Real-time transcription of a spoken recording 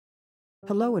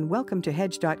Hello and welcome to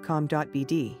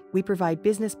Hedge.com.bd. We provide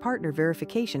business partner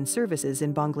verification services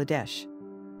in Bangladesh.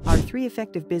 Our 3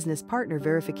 effective business partner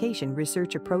verification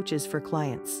research approaches for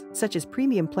clients, such as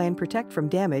Premium Plan Protect from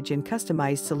Damage and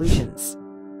customized solutions.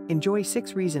 Enjoy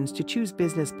 6 reasons to choose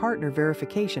business partner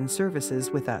verification services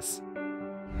with us.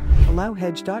 Allow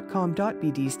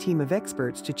Hedge.com.bd's team of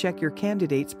experts to check your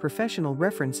candidate's professional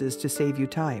references to save you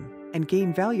time and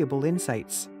gain valuable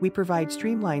insights. We provide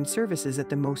streamlined services at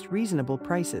the most reasonable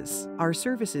prices. Our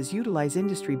services utilize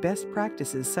industry best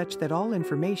practices such that all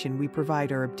information we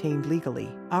provide are obtained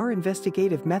legally. Our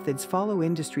investigative methods follow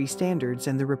industry standards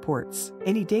and the reports.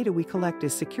 Any data we collect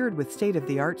is secured with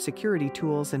state-of-the-art security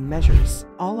tools and measures.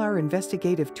 All our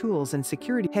investigative tools and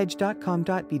security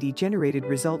Hedge.com.bd generated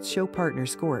results show partner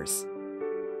scores.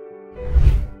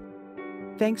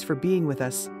 Thanks for being with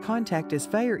us. Contact us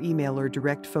via email or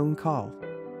direct phone call.